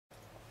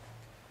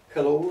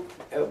Hello,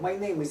 my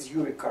name is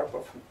Yuri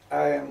Karpov.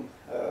 I am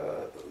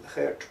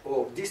head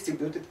of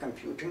Distributed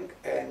Computing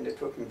and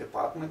Networking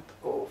Department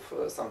of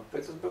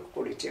Saint-Petersburg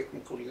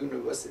Polytechnic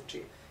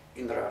University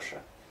in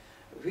Russia.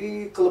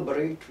 We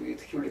collaborate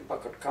with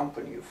Hewlett-Packard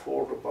company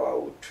for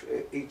about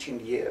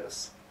 18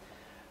 years.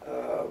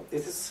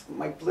 It is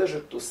my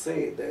pleasure to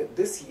say that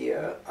this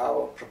year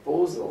our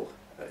proposal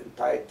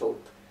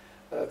entitled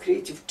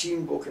Creative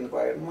Teamwork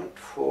Environment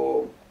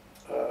for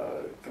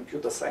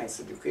Computer Science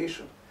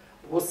Education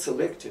was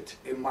selected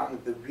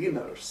among the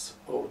winners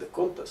of the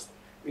contest,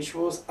 which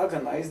was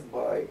organized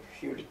by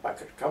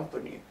Hewlett-Packard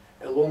company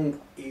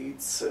along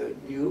its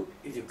new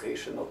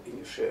educational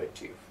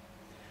initiative.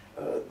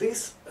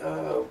 This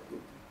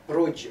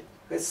project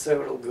has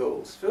several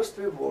goals. First,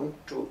 we want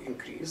to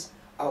increase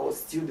our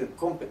student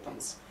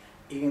competence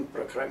in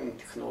programming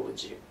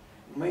technology,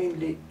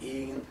 mainly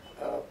in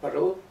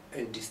parallel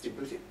and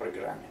distributed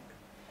programming.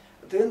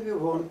 Then we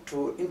want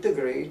to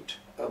integrate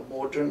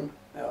modern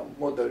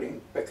modeling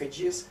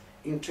packages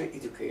into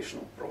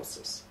educational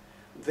process.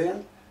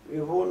 Then we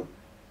want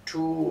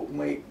to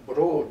make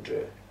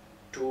broader,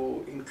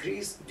 to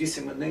increase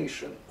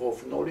dissemination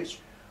of knowledge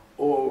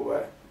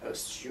over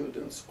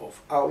students of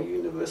our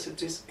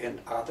universities and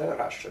other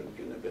Russian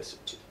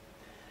universities.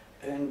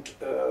 And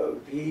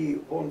we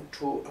want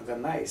to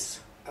organize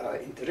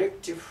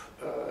interactive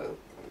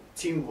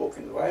teamwork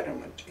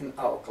environment in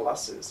our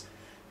classes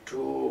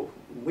to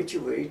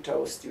motivate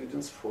our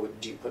students for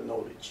deeper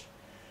knowledge.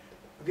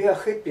 We are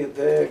happy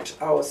that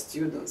our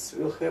students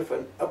will have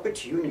an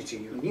opportunity,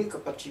 unique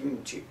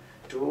opportunity,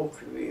 to work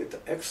with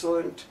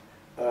excellent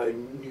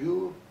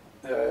new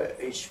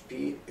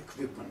HP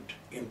equipment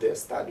in their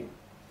study.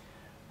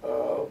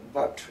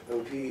 But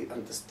we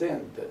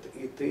understand that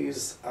it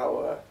is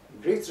our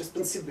great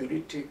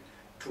responsibility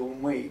to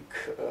make,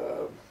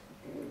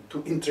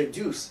 to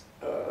introduce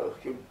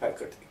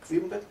Hewlett-Packard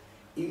equipment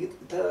in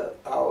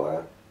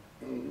our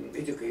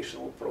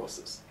educational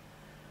process.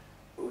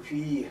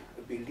 We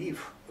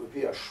believe,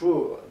 we are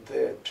sure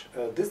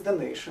that this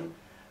donation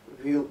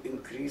will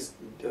increase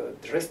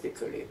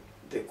drastically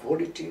the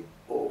quality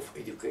of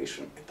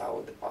education at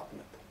our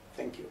department.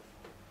 Thank you.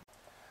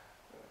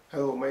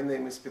 Hello, my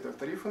name is Peter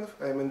Tarifonov.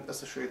 I'm an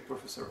associate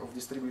professor of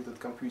Distributed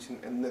Computing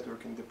and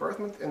Networking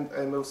Department, and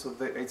I'm also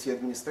the IT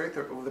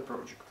administrator of the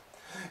project.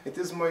 It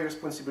is my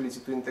responsibility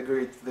to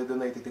integrate the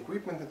donated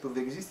equipment into the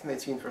existing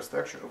IT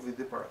infrastructure of the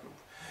department.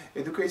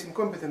 Educating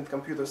competent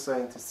computer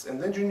scientists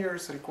and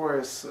engineers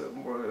requires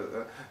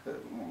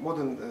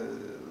modern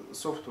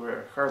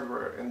software,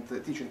 hardware, and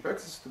teaching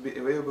practices to be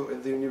available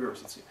at the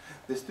university.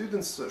 The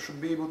students should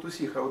be able to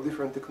see how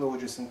different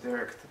technologies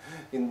interact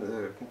in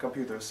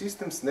computer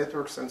systems,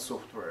 networks, and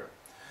software.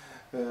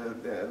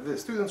 The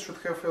students should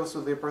have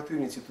also the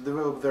opportunity to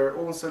develop their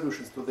own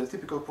solutions to the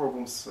typical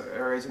problems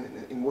arising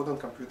in modern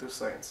computer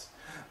science.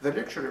 The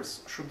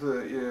lecturers should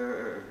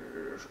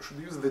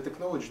use the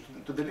technology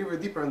to deliver a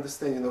deeper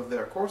understanding of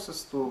their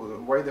courses to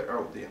a wider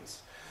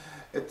audience.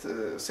 At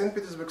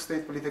Saint-Petersburg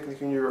State Polytechnic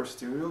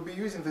University, we will be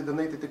using the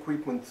donated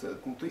equipment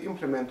to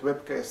implement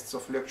webcasts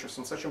of lectures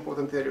on such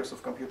important areas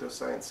of computer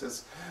science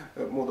as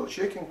model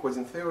checking,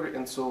 coding theory,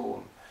 and so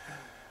on.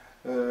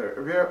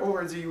 We are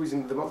already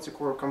using the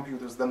multi-core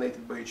computers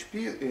donated by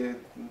HP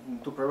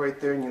to provide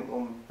training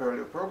on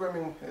parallel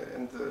programming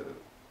and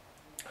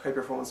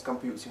high-performance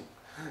computing.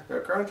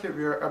 Currently,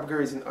 we are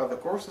upgrading other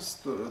courses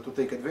to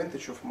take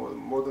advantage of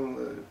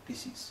modern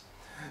PCs.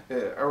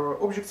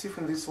 Our objective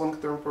in this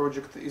long-term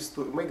project is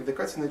to make the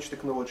cutting-edge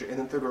technology an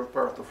integral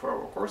part of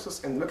our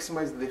courses and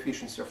maximize the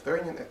efficiency of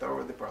training at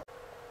our department.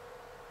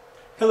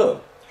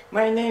 Hello,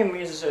 my name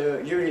is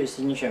Yuri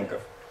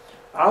Sinichenkov.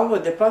 Our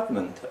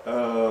department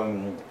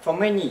for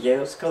many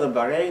years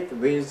collaborate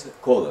with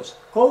COLOS.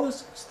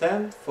 COLOS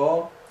stands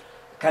for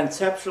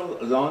Conceptual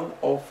Learn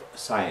of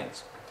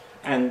Science.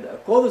 And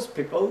COLOS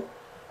people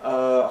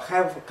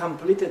have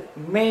completed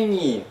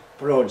many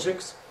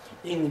projects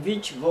in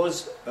which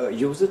was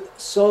used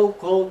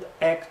so-called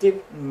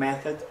active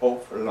method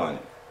of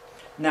learning.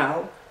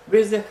 Now,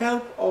 with the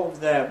help of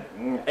the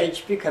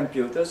HP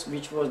computers,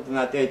 which was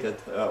donated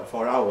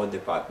for our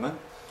department,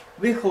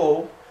 we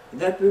hope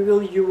that we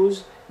will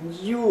use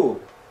new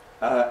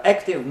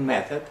active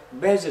method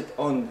based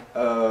on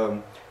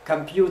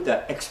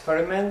computer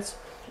experiments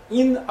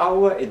in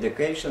our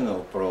educational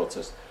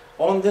process.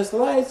 On the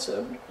slides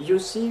you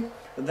see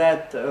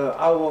that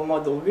our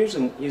model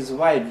vision is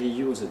widely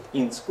used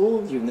in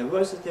school,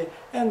 university,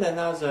 and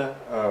another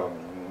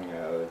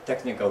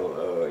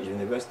technical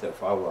university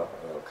of our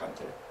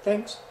country.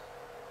 Thanks.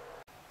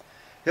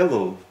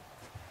 Hello,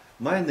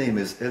 my name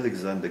is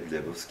Alexander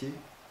Glebovsky.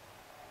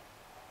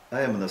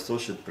 I am an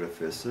associate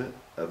professor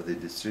of the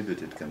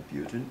Distributed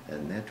Computing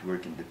and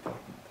Networking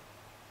Department.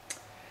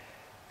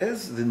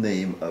 As the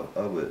name of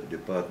our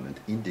department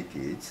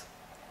indicates,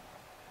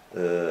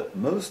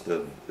 most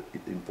of the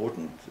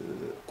important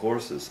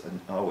courses in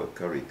our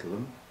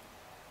curriculum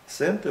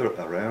center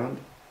around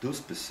two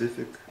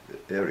specific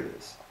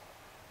areas: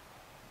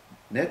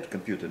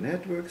 computer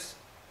networks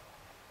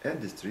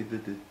and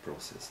distributed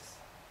processes.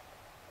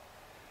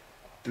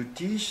 To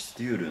teach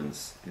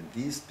students in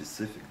these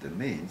specific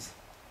domains,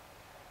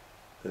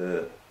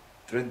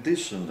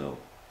 traditional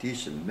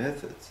teaching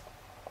methods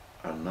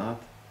are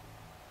not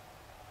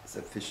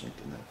sufficient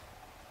enough.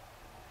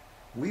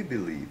 We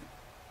believe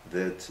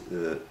that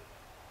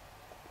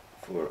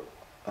for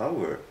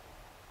our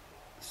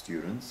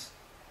students,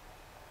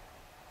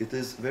 it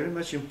is very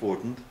much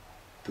important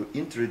to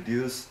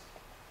introduce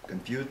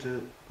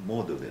computer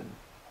modeling,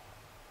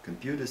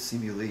 computer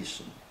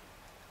simulation.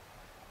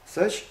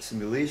 Such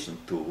simulation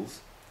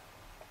tools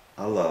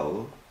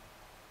allow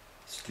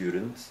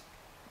students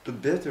to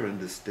better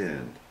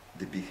understand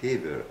the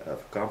behavior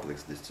of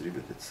complex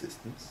distributed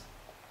systems,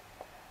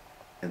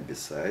 and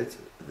besides,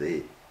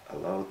 they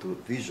allow to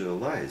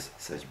visualize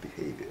such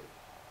behavior.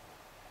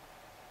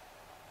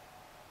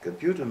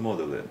 Computer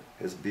modeling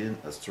has been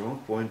a strong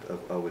point of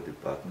our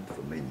department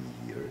for many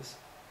years,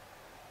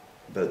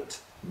 but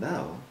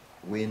now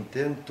we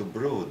intend to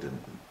broaden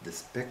the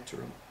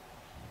spectrum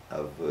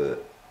of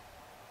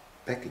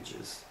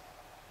packages,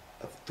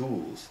 of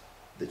tools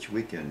that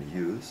we can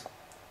use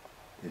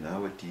in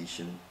our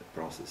teaching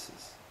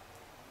processes.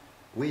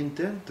 We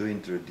intend to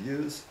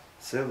introduce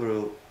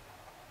several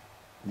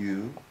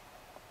new,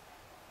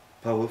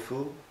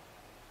 powerful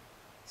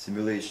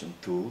simulation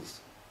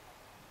tools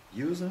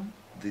using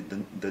the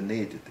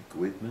donated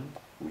equipment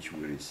which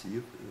we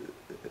receive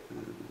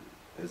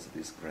as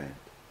this grant.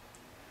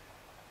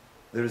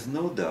 There is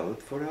no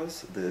doubt for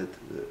us that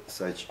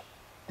such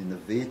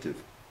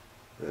innovative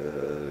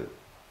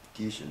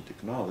teaching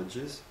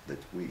technologies that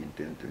we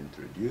intend to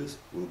introduce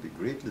will be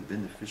greatly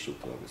beneficial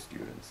to our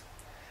students.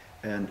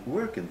 And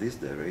work in this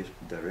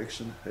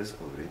direction has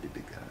already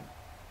begun.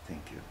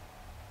 Thank you.